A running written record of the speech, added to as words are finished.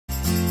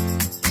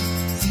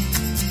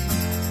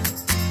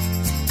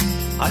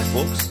Hi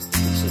folks,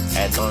 this is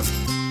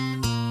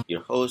Adnan,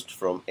 your host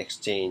from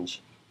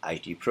Exchange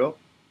IT Pro.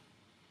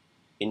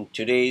 In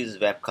today's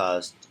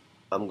webcast,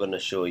 I'm going to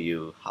show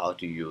you how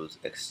to use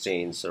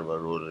Exchange Server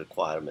Role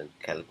Requirement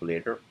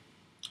Calculator.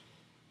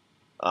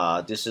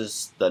 This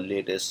is the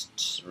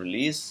latest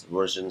release,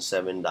 version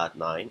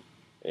 7.9.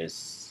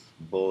 It's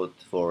both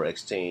for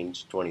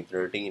Exchange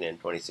 2013 and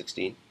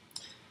 2016.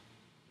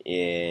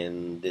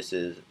 And this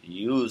is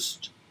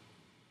used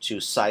to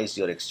size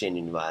your Exchange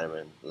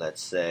environment.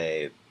 Let's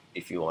say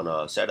if you want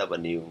to set up a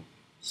new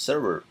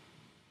server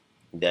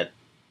that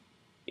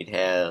it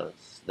has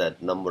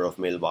that number of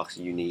mailboxes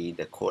you need,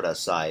 the quota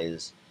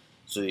size.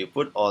 So you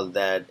put all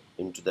that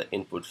into the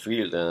input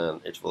field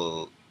and it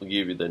will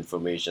give you the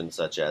information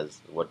such as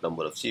what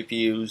number of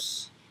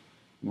CPUs,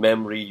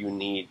 memory you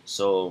need.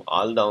 So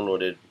I'll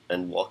download it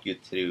and walk you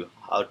through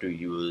how to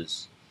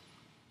use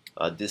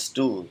this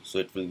tool, so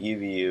it will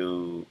give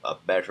you a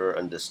better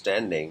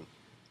understanding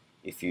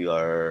if you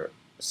are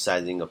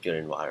sizing up your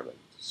environment.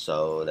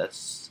 So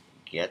let's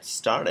get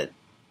started.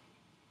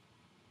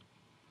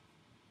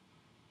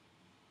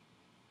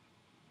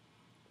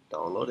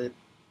 Download it.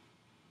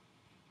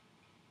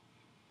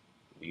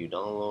 View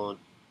download.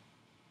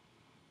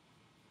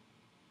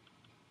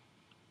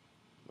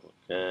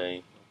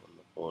 Okay, open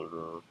the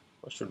folder.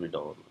 What should we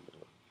download?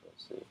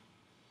 Let's see.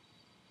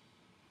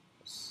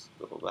 Let's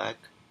go back.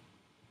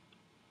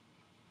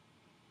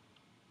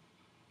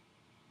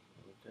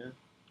 Okay.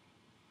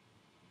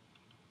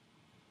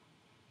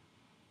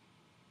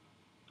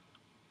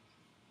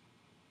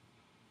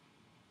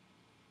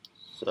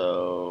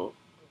 So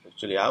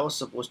actually I was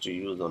supposed to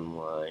use on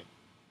my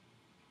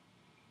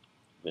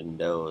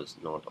Windows,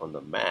 not on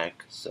the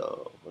Mac,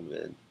 so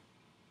with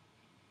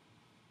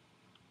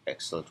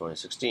Excel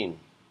 2016.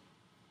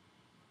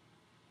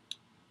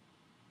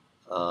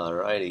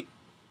 Alrighty.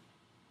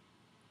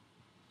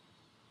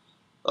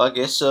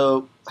 Okay,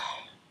 so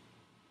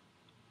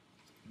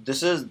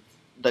this is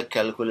the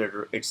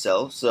calculator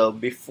itself. So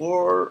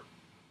before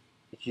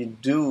you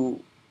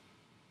do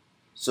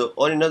so,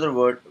 or in other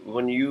words,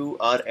 when you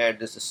are at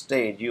this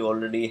stage, you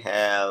already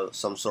have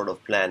some sort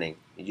of planning.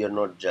 You're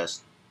not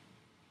just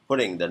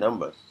putting the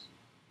numbers.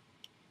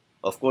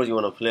 Of course, you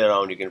want to play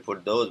around, you can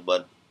put those,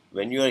 but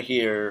when you are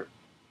here,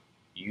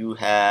 you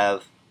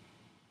have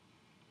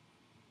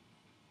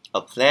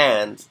a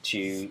plan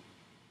to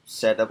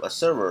set up a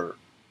server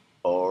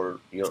or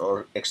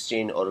your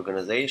Exchange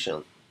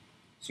organization.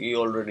 So you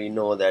already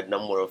know that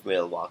number of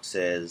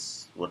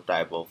mailboxes, what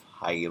type of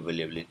high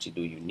availability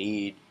do you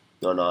need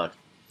or not.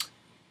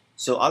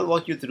 So I'll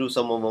walk you through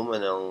some of them,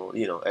 and I'll,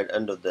 at the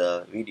end of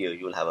the video,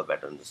 you'll have a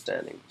better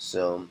understanding.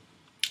 So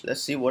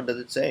let's see, what does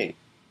it say?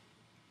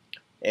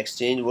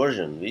 Exchange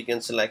version. We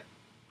can select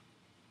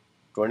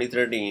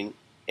 2013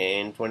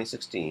 and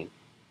 2016.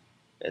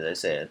 As I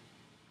said,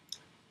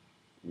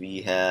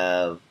 we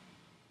have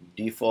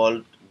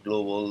default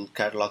global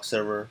catalog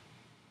server.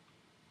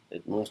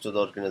 It moves to the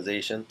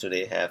organization.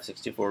 Today have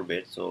 64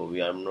 bits, so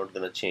I'm not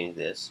going to change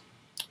this.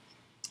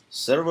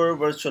 Server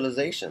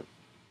virtualization.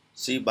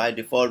 See, by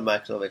default,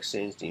 Microsoft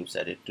Exchange team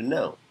set it to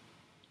no.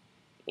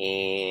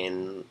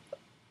 And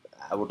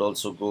I would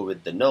also go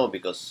with the no,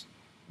 because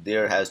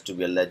there has to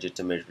be a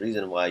legitimate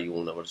reason why you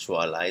want to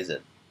virtualize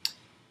it.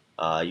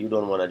 You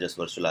don't want to just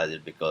virtualize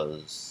it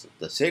because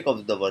the sake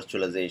of the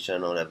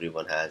virtualization, or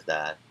everyone has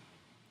that.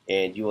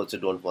 And you also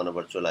don't want to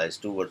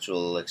virtualize two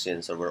virtual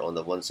Exchange server on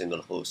the one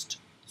single host.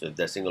 So if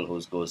that single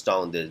host goes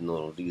down, there's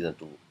no reason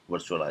to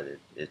virtualize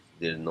it.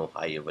 There's no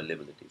high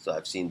availability. So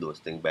I've seen those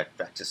things, bad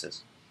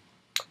practices.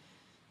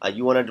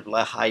 You want to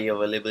deploy high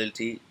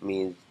availability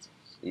means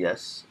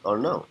yes or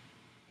no.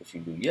 If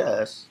you do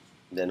yes,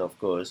 then of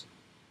course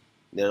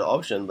there are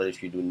options, but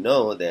if you do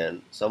no,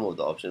 then some of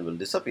the options will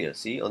disappear.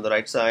 See, on the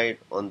right side,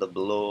 on the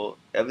below,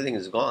 everything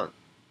is gone.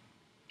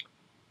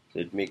 So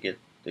it make it,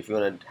 if you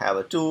want to have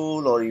a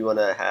tool, or you want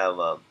to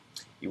have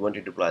you want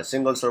to deploy a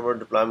single server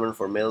deployment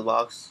for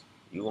mailbox,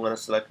 you want to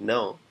select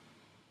no.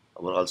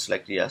 But I'll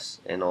select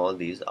yes, and all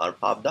these are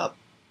popped up.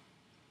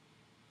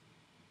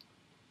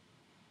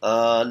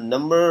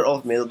 Number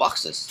of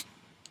mailboxes.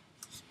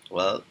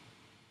 Well,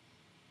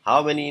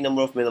 how many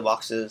number of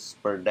mailboxes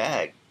per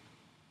day?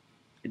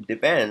 It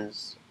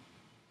depends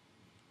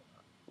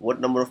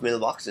what number of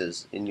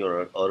mailboxes in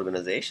your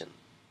organization.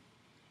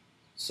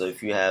 So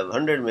if you have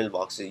 100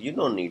 mailboxes, you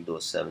don't need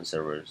those 7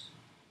 servers.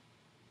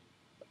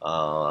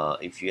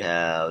 If you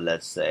have,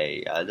 let's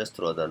say, I'll just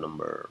throw the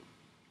number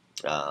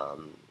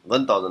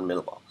 1000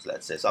 mailbox,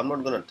 let's say. So I'm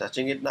not going to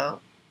touching it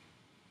now,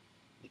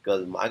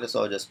 because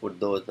Microsoft just put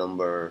those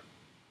number.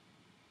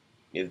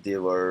 If they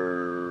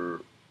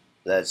were,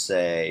 let's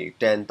say,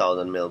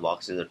 10,000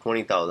 mailboxes or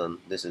 20,000,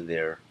 this is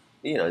their,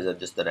 it's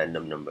just the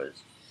random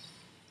numbers.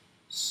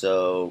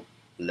 So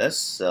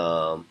let's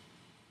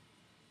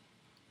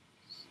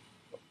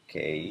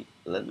okay,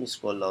 let me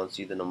scroll down,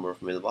 see the number of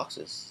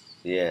mailboxes.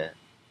 Yeah,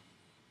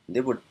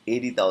 they put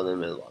 80,000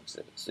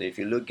 mailboxes. So if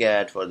you look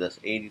at, for this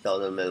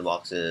 80,000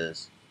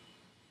 mailboxes,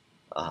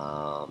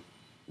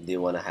 they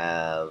want to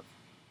have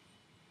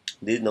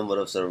this number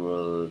of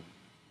servers,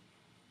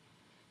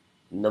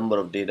 number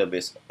of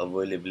database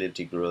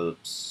availability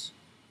groups.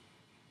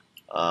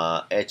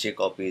 HA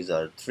copies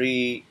are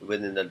 3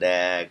 within the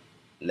DAG.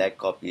 Lag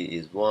copy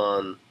is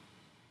 1.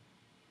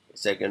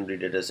 Secondary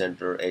data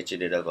center HA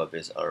data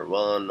copies are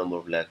 1. Number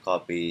of lag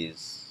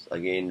copies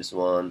again is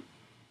 1.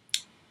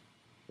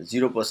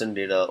 0%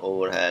 data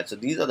overhead. So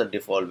these are the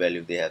default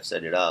value they have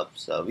set it up.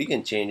 So we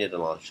can change it,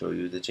 and I'll show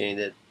you to change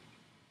it.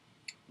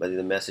 But in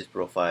the message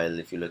profile,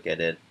 if you look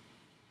at it,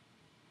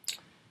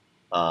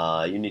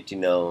 you need to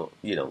know,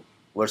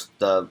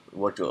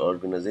 what your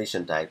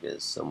organization type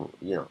is. So,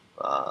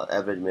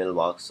 average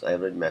mailbox,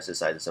 average message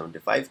size is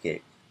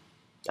 75K.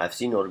 I've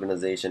seen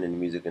organization in the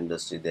music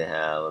industry, they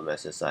have a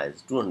message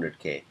size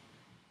 200K.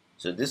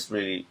 So this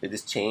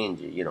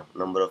change,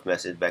 number of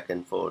messages back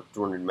and forth,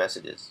 200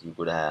 messages. You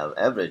could have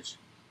average.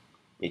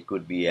 It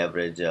could be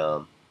average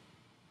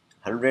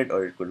 100,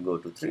 or it could go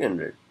to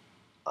 300.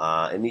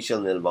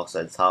 Initial mailbox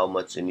size, how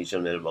much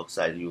initial mailbox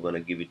size you're going to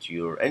give it to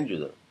your end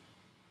user.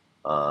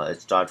 It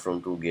starts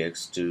from 2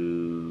 gigs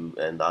and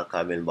the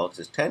archive mailbox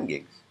is 10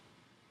 gigs.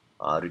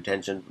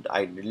 Retention,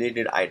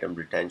 deleted item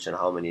retention,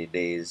 how many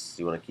days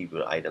you want to keep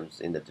your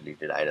items in the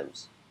deleted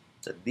items.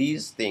 So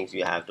these things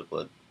you have to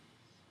put,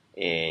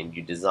 and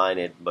you design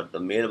it. But the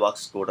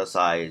mailbox quota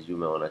size, you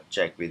may want to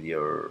check with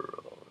your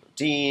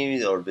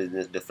teams or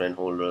business different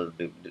holders,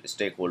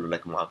 stakeholder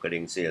like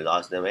marketing, sales.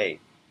 Ask them, hey,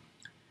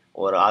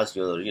 or ask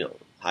your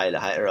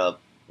higher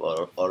up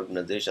or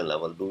organization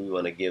level, do you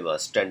want to give a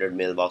standard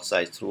mailbox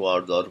size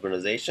throughout the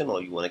organization,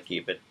 or you want to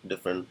keep it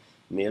different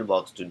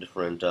mailbox to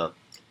different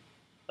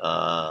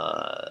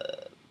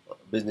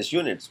business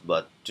units.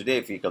 But today,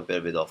 if you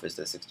compare with Office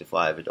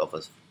 365, it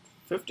offers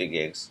 50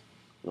 gigs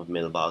of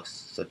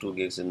mailbox, so 2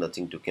 gigs is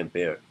nothing to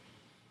compare.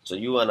 So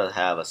you want to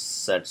have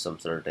some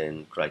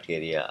certain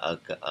criteria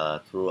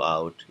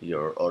throughout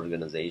your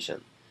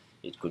organization.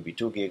 It could be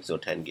 2 gigs or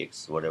 10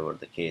 gigs, whatever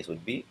the case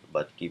would be.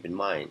 But keep in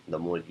mind, the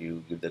more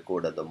you give the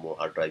quota, the more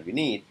hard drive you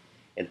need,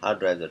 and hard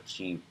drives are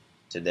cheap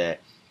today.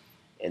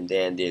 And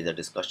then there's a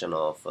discussion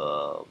of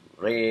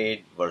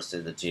RAID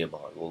versus the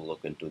JBOD. We'll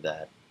look into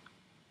that.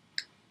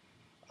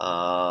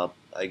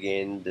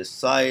 Again, the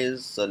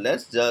size. So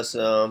let's just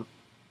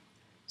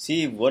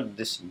see what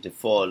this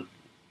default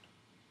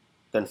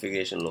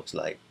configuration looks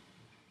like.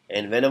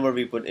 And whenever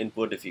we put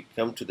input, if you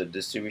come to the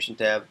distribution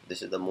tab,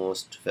 this is the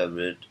most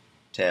favorite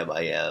tab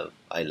I have.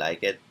 I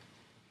like it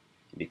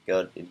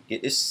because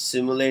it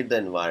simulates the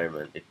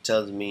environment. It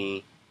tells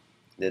me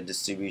the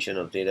distribution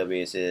of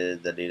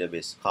databases, the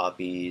database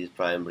copies,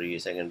 primary,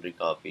 secondary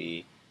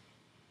copy,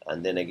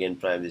 and then again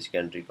primary,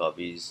 secondary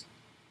copies.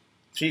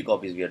 3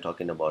 copies we are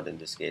talking about in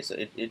this case. So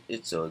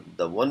so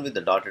the one with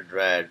the dotted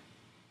red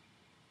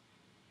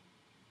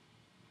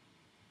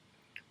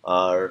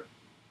are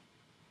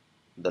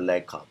the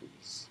lag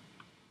copies.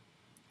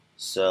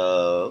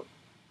 So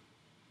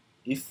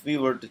if we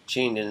were to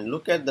change and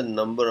look at the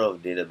number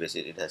of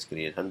databases it has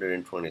created,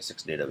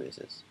 126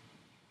 databases.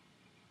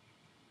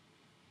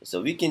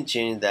 So we can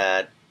change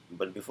that,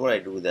 but before I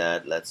do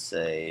that, let's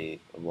say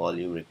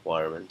volume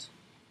requirement.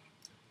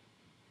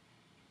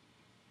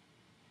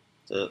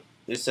 So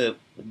it's a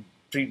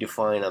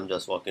predefined. I'm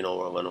just walking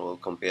over when we'll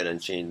compare and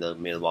change the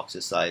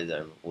mailboxes size,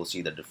 and we'll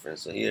see the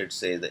difference. So here it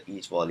says that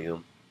each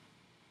volume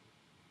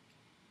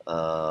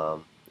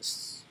so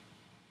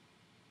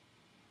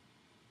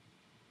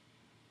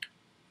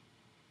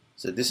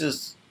this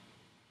is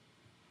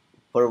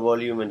per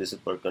volume and this is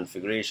per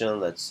configuration.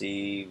 Let's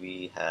see,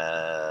 we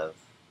have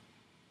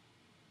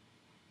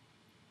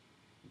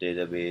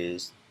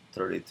database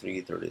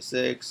 33,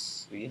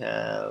 36. We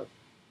have,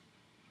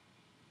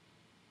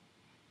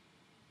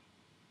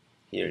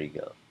 here we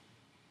go.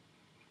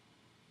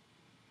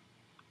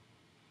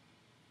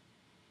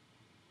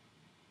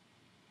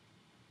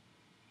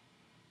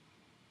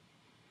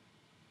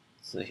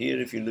 So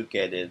here, if you look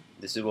at it,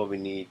 this is what we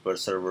need per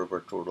server per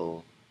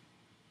total.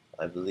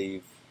 I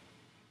believe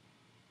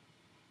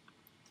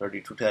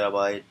 32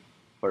 terabyte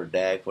per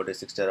DAG,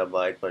 46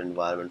 terabyte per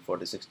environment,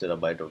 46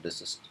 terabyte of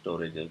this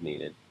storage is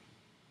needed.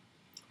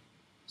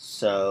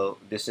 So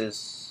this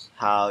is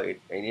how and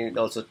it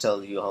also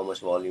tells you how much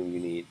volume you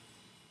need.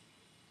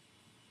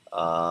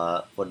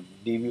 For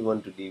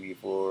DB1 to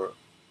DB4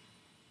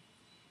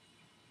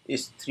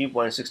 is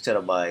 3.6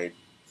 terabyte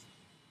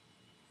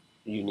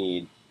you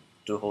need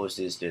to host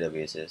these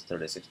databases,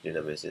 36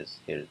 databases.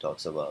 Here it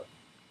talks about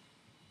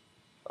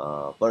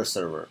per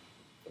server.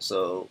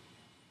 So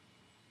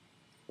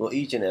for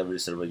each and every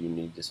server you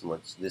need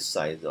this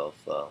size of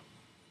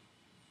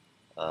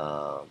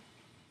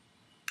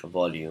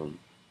volume.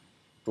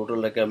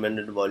 Total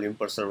recommended volume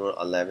per server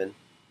 11,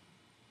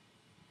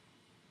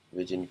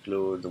 which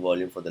include the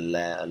volume for the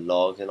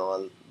logs and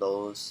all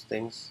those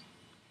things.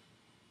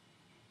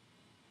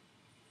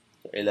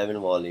 So 11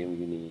 volume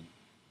you need.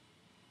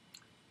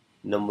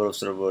 Number of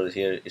servers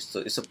here it's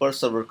a per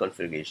server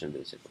configuration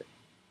basically.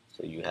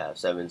 So you have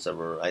 7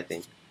 server, I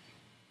think.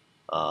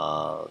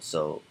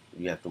 So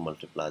you have to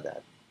multiply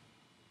that.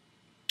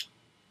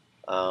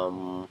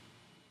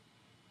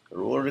 Role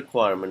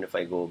requirement. If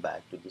I go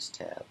back to this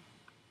tab,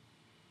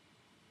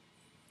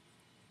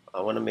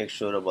 I want to make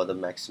sure about the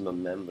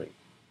maximum memory.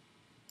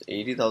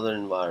 80,000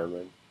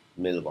 environment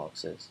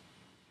mailboxes.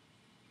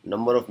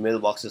 Number of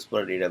mailboxes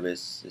per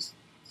database is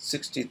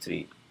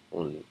 63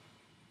 only.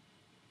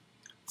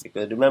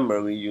 Because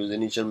remember, we use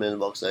initial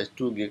mailbox size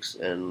 2 gigs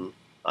and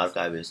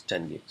archive is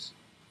 10 gigs.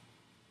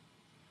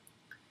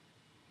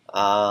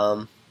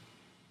 Um,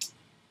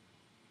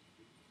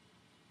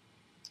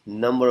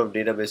 Number of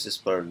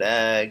databases per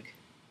DAG.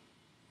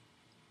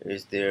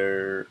 Is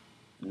there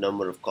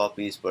number of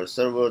copies per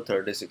server?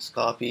 36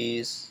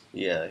 copies.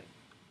 Yeah,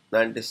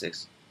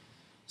 96.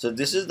 So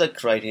this is the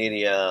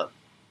criteria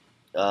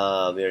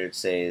where it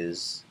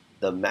says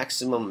the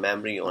maximum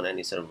memory on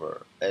any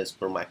server as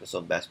per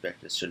Microsoft best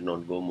practice should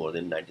not go more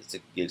than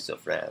 96 gigs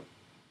of RAM.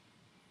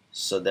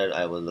 So that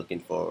I was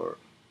looking for.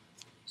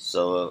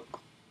 So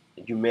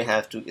you may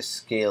have to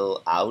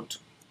scale out,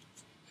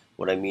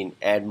 what I mean,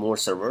 add more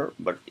server,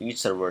 but each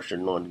server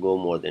should not go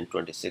more than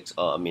 96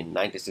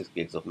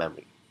 gigs of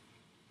memory.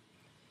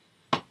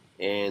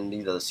 And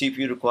these are the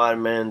CPU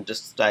requirement.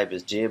 Disk type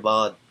is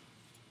JBOD.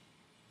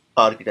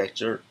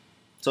 Architecture.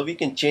 So we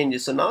can change it.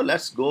 So now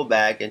let's go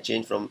back and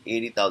change from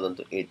 80,000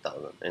 to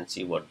 8,000 and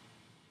see what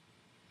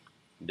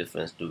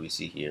difference do we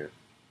see here.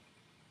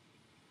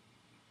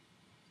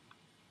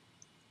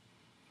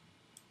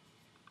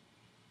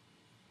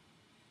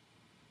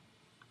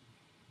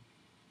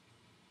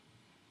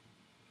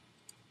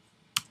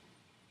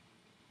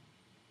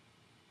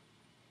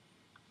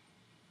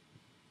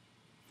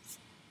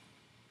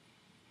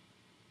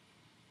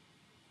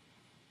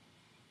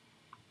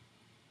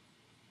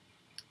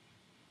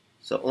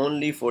 So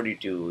only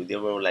 42, there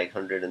were like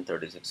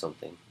 136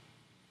 something.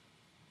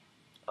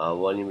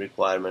 Volume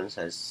requirements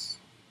has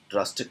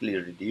drastically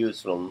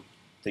reduced from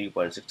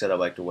 3.6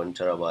 terabyte to 1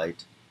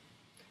 terabyte.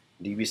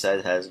 DB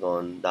size has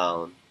gone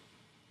down.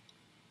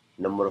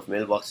 Number of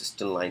mailboxes is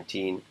still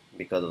 19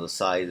 because of the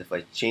size. If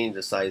I change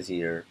the size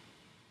here,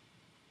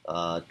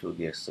 2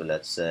 gigs, so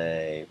let's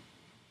say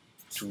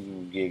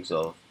 2 gigs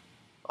of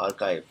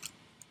archive,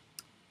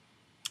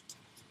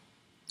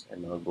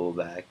 and I'll go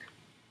back.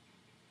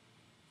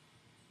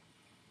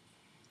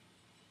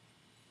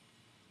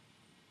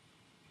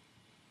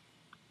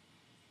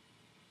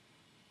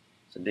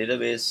 So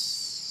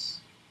database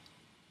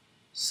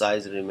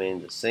size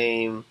remains the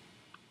same,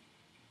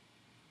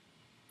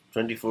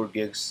 24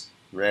 gigs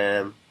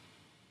RAM.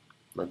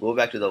 Now go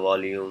back to the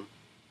volume,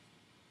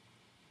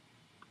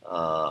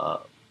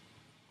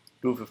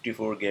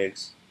 254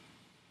 gigs.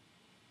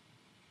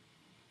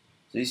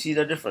 So you see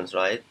the difference,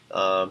 right?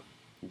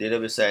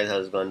 Database size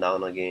has gone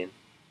down again.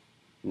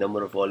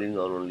 Number of volumes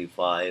are only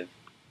 5.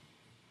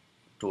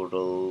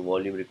 Total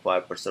volume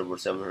required per server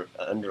 700,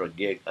 under a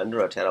gig,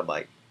 under a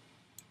terabyte.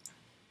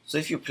 So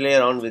if you play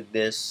around with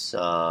this,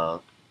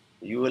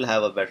 you will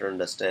have a better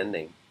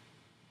understanding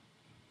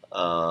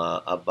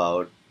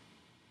about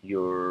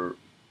your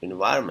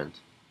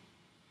environment.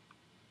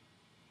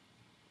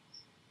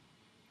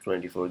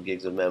 24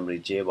 gigs of memory.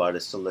 JBOD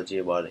is still the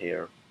JBOD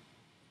here.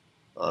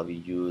 We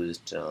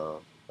used,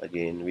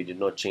 again, we did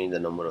not change the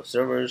number of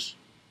servers.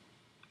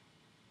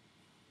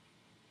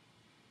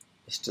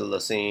 It's still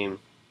the same.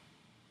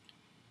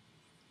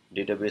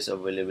 Database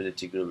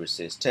availability group, it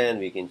says 10.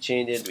 We can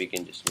change it. We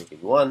can just make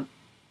it 1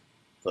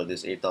 for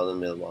this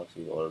 8,000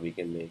 mailboxes, or we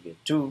can make it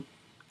 2,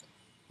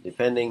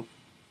 depending.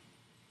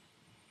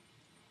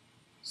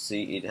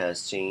 See, it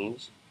has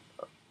changed.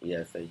 Yeah,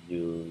 if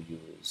you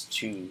use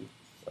 2,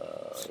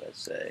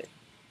 let's say,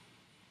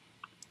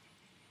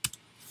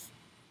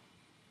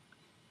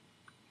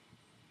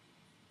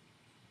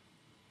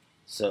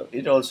 so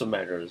it also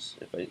matters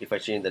if I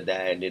change the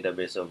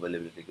database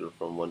availability group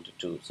from 1 to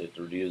 2, so it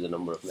reduces the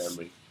number of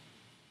memory.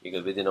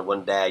 Because within a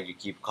one DAG, you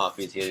keep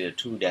copies. Here are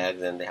 2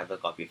 DAGs, and they have to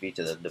copy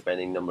features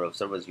depending number of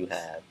servers you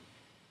have.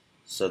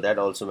 So that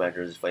also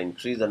matters. If I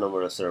increase the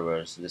number of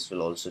servers, this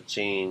will also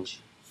change.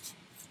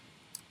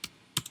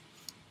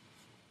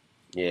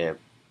 Yeah.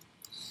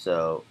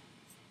 So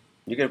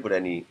you can put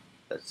any,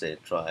 let's say,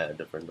 try a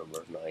different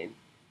number, 9.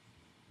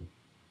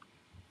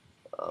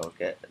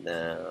 Okay.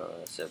 Now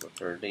let's say about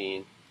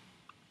 13.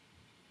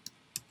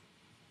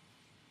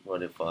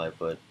 What if I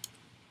put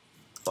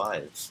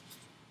 5?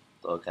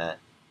 Okay.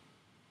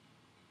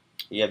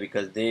 Yeah,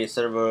 because the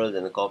servers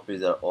and the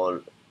copies are all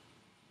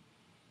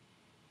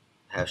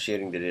have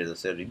sharing the data.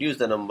 So reduce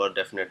the number,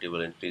 definitely will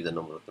increase the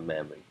number of the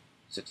memory,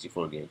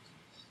 64 gigs.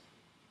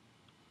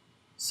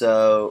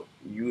 So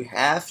you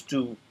have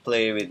to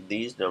play with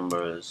these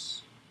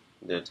numbers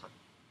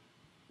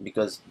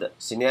because the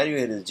scenario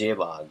here is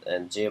JBOD,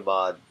 and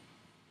JBOD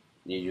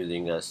is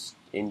using a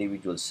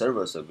individual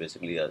server. So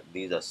basically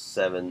these are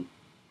 7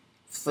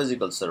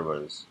 physical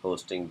servers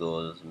hosting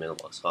those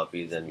mailbox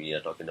copies, and we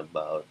are talking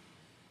about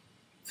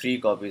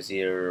 3 copies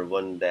here,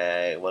 1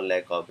 DAG, 1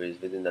 lakh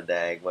copies within the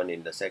DAG, 1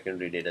 in the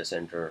secondary data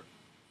center.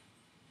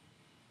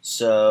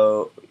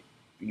 So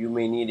you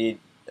may need it,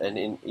 and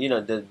in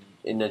a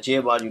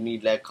JBOD you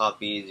need lakh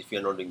copies if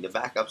you're not doing the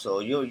backup. So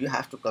you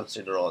have to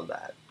consider all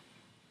that.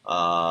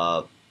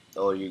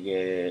 or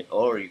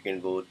you can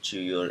go to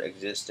your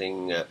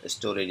existing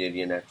storage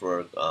area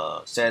network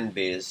SAN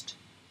based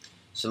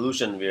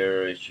solution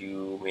where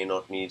you may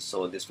not need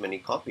so this many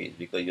copies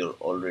because you're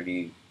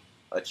already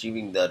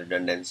achieving the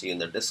redundancy in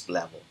the disk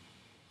level.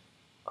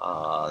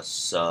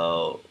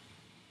 So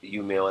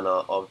you may want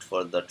to opt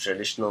for the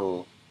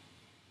traditional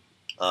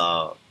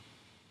uh,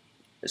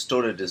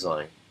 storage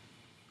design.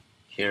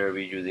 Here we're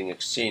using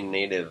Exchange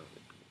native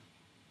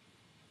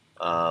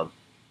uh,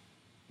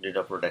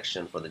 data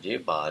protection for the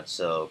JPOD.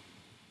 So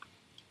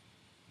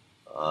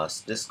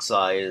disk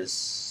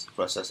size,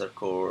 processor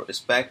core,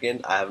 spec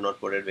in. I have not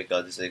put it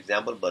because this is an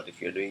example, but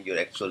if you're doing your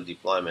actual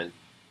deployment,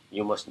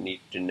 you must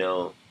need to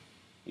know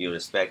your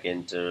spec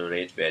int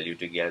rate value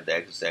to get the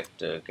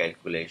exact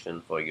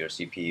calculation for your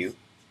CPU.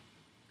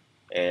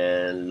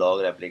 And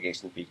log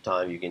application peak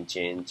time, you can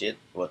change it.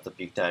 What's the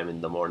peak time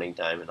in the morning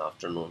time and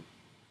afternoon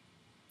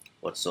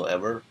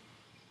whatsoever.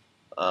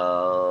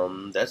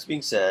 That's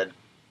being said,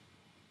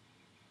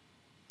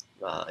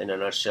 in a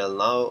nutshell,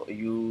 now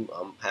you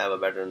have a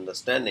better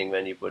understanding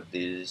when you put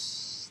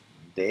this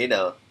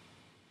data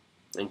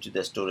into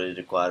the storage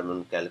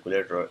requirement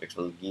calculator. It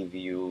will give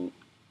you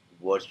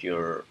what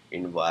your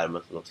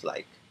environment looks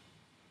like.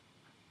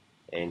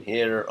 And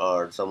here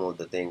are some of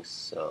the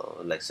things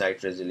like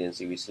site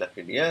resiliency. We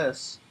selected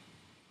yes.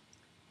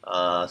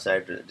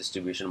 Site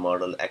distribution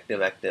model,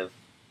 active.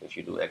 If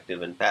you do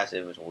active and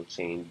passive, it will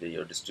change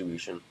your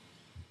distribution.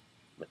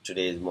 But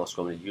today is most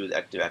commonly used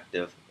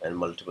active and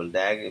multiple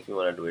DAG. If you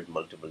want to do it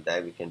multiple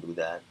DAG, we can do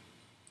that.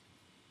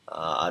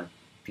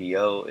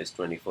 RPO is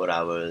 24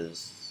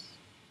 hours.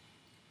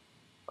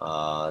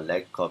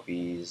 Leg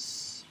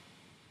copies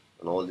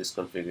and all this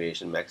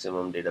configuration,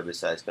 maximum database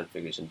size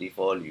configuration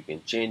default. You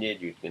can change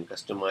it, you can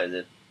customize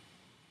it.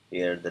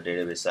 Here the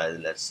database size,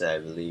 let's say I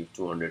believe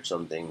 200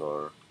 something,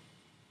 or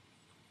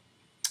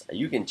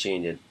you can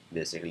change it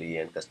basically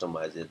and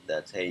customize it.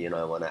 That's, hey,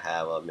 I want to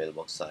have a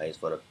mailbox size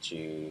for up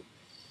to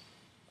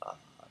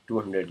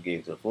 200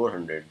 gigs or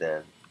 400,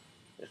 then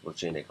it will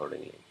change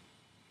accordingly.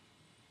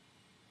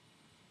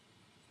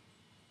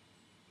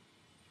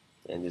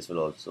 And this will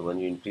also, when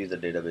you increase the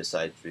database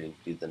size, it will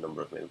increase the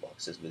number of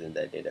mailboxes within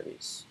that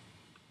database.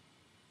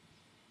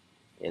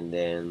 And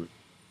then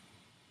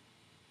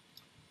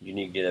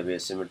unique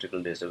database,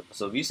 symmetrical data.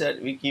 So we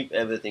said we keep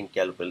everything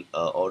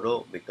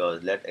auto,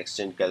 because let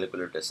Exchange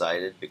calculator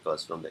decide it,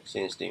 because from the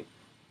Exchange team.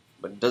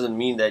 But it doesn't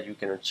mean that you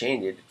cannot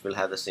change it. It will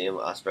have the same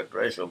aspect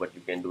ratio, but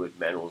you can do it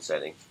manual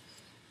setting.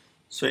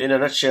 So in a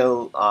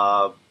nutshell,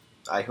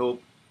 I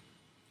hope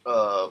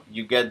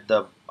you get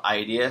the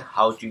idea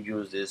how to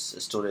use this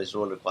storage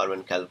role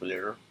requirement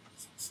calculator,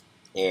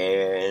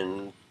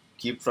 and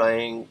keep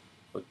trying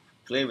to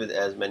play with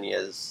as many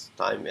as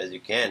time as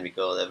you can,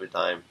 because every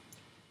time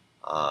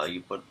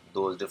you put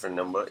those different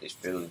numbers, it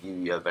will give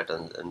you a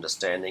better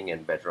understanding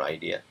and better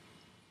idea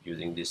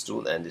using this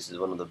tool. And this is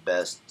one of the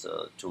best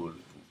tool,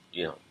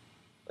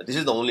 this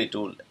is the only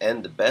tool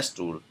and the best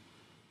tool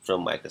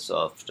from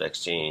Microsoft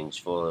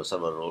Exchange for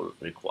server role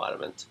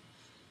requirement.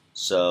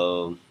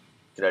 So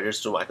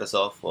credits to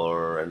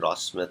Microsoft and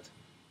Ross Smith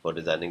for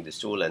designing this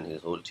tool and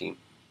his whole team.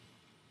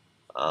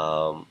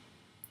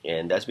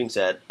 And that's being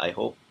said, I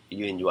hope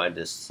you enjoyed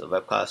this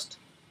webcast.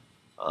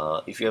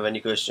 If you have any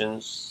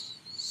questions,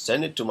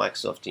 send it to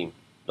Microsoft team.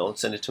 Don't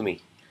send it to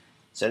me.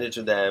 Send it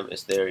to them.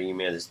 It's their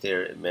email. It's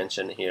their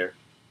mention here.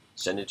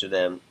 Send it to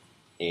them.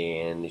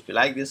 And if you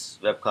like this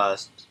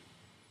webcast,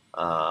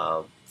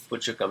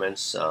 put your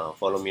comments.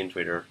 Follow me on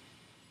Twitter.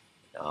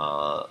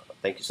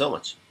 Thank you so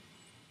much.